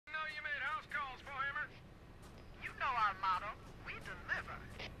our motto. We deliver.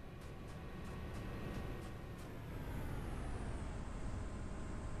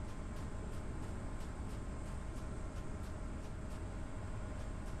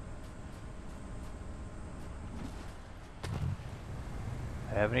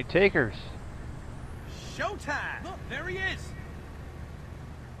 Have any takers? Showtime! Look, there he is!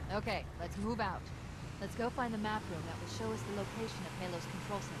 Okay, let's move out. Let's go find the map room that will show us the location of Halo's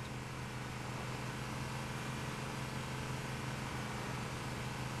control center.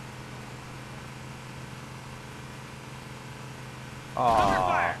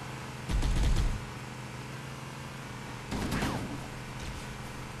 Aww.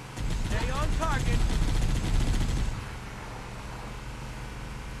 Stay on target.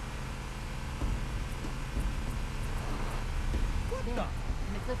 What There, the?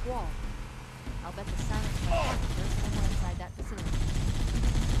 in the cliff wall. I'll bet the silence might happen somewhere inside that facility.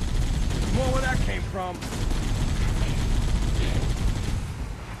 More where that came from.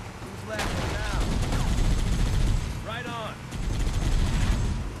 Who's laughing now? Right on.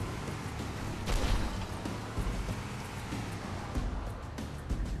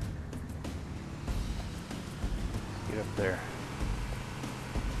 Get up there.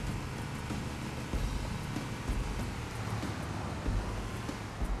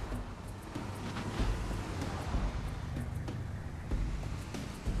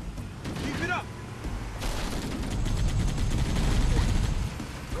 Keep it up.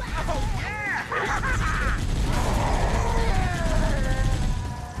 Oh yeah!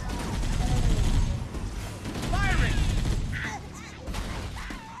 Firing!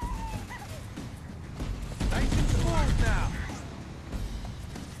 Nice and smooth now.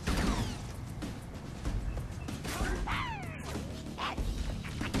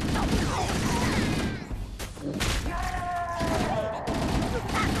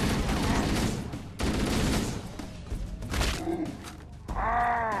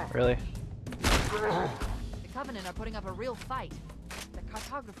 Really? The Covenant are putting up a real fight. The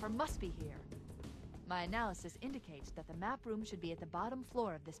Cartographer must be here. My analysis indicates that the map room should be at the bottom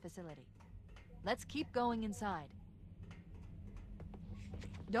floor of this facility. Let's keep going inside.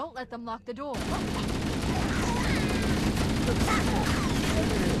 Don't let them lock the door.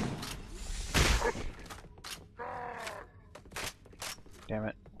 Damn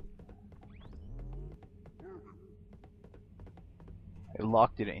it. It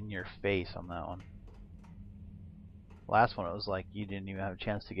locked it in your face on that one. Last one it was like you didn't even have a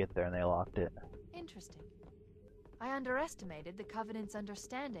chance to get there and they locked it. Interesting. I underestimated the Covenant's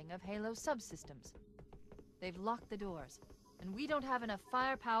understanding of Halo's subsystems. They've locked the doors, and we don't have enough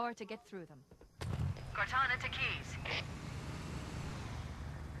firepower to get through them. Cortana to Keys.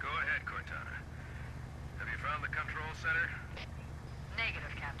 Go ahead, Cortana. Have you found the control center?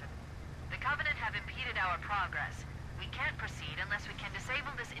 Negative, Captain. The Covenant have impeded our progress. We can't proceed unless we can disable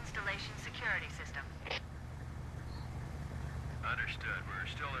this installation's security system. Understood. We're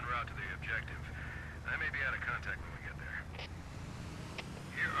still en route to the objective. I may be out of contact when we get there.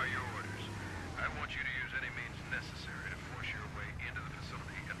 Here are your orders. I want you to use any means necessary to force your way into the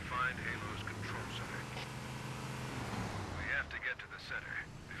facility and find Halo's control center. We have to get to the center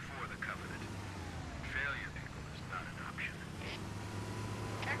before the Covenant. Failure, people, is not an option.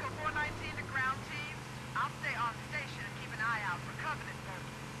 Echo 419 to ground team. I'll stay on station and keep an eye out for Covenant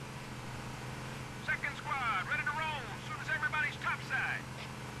folks. Second squad, ready to roll as soon as everybody's topside.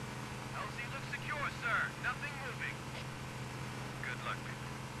 LZ looks secure, sir. Nothing moving. Good luck,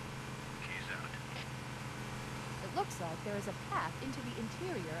 people. Keys out. It looks like there is a path into the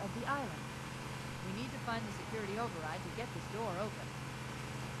interior of the island. We need to find the security override to get this door open.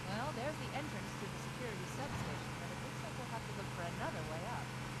 Well, there's the entrance to the security substation, but it looks like we'll have to look for another way up.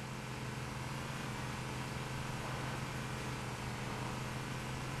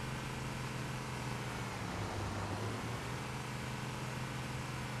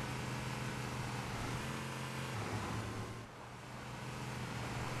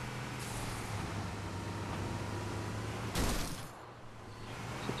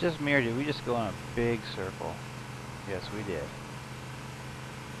 Just me, or did we just go in a big circle? Yes, we did.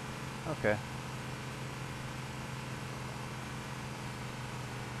 Okay.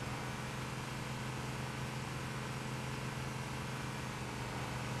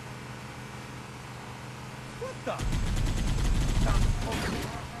 What the?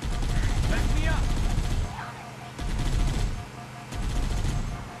 Back me up!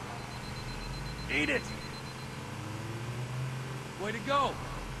 Eat it! Way to go!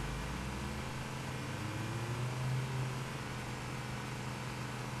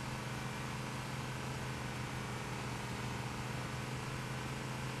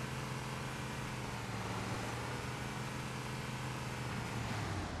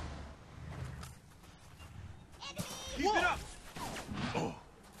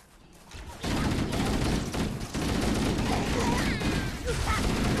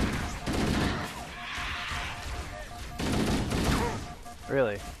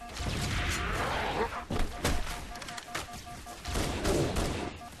 Really?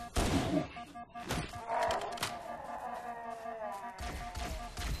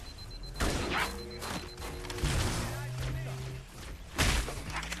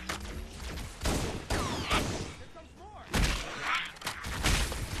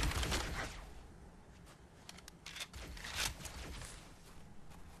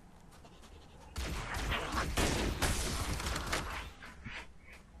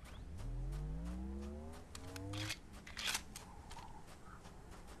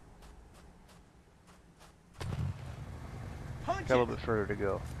 Punch Got a it! little bit further to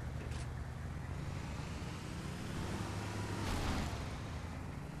go.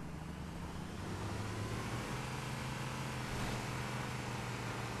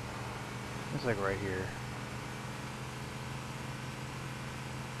 It's like right here.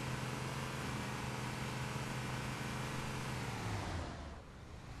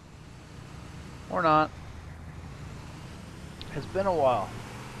 Or not. It's been a while.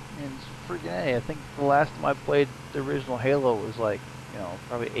 And it's freaking A. I think the last time I played the original Halo was like, you know,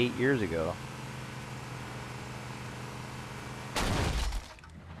 probably 8 years ago.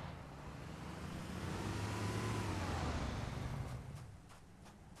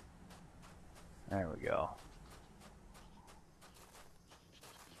 There we go.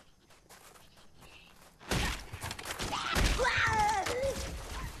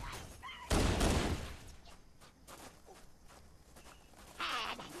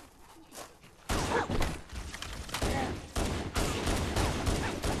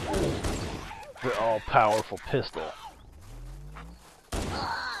 The all-powerful pistol.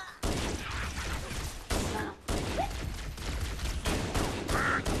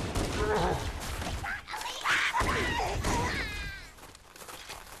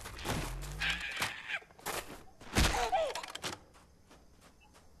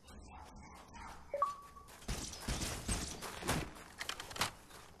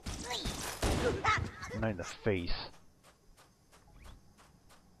 Not in the face.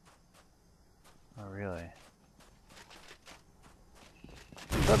 Oh, really?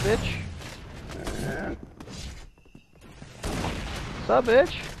 What's up, bitch? What's up,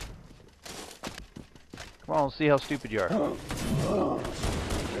 bitch? Come on, let's see how stupid you are. Well,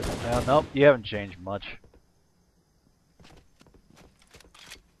 nope, you haven't changed much.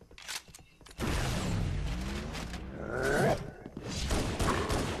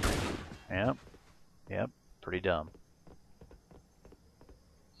 Yep. Yep. Pretty dumb.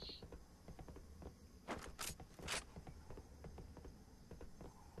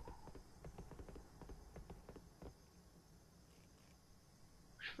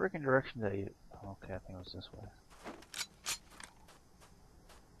 Which freaking direction did I... Okay, I think it was this way.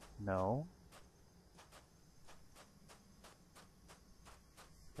 No.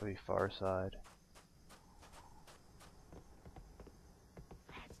 That'd be far side.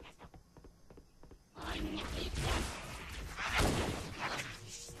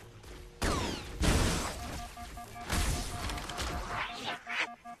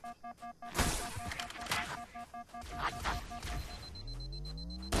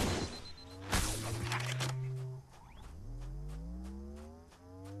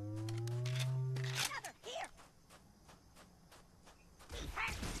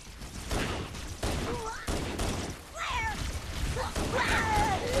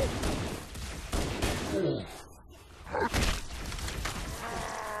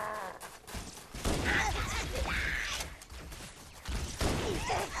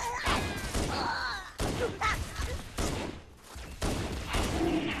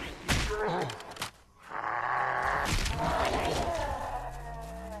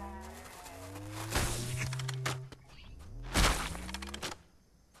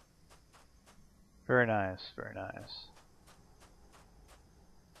 Very nice, very nice.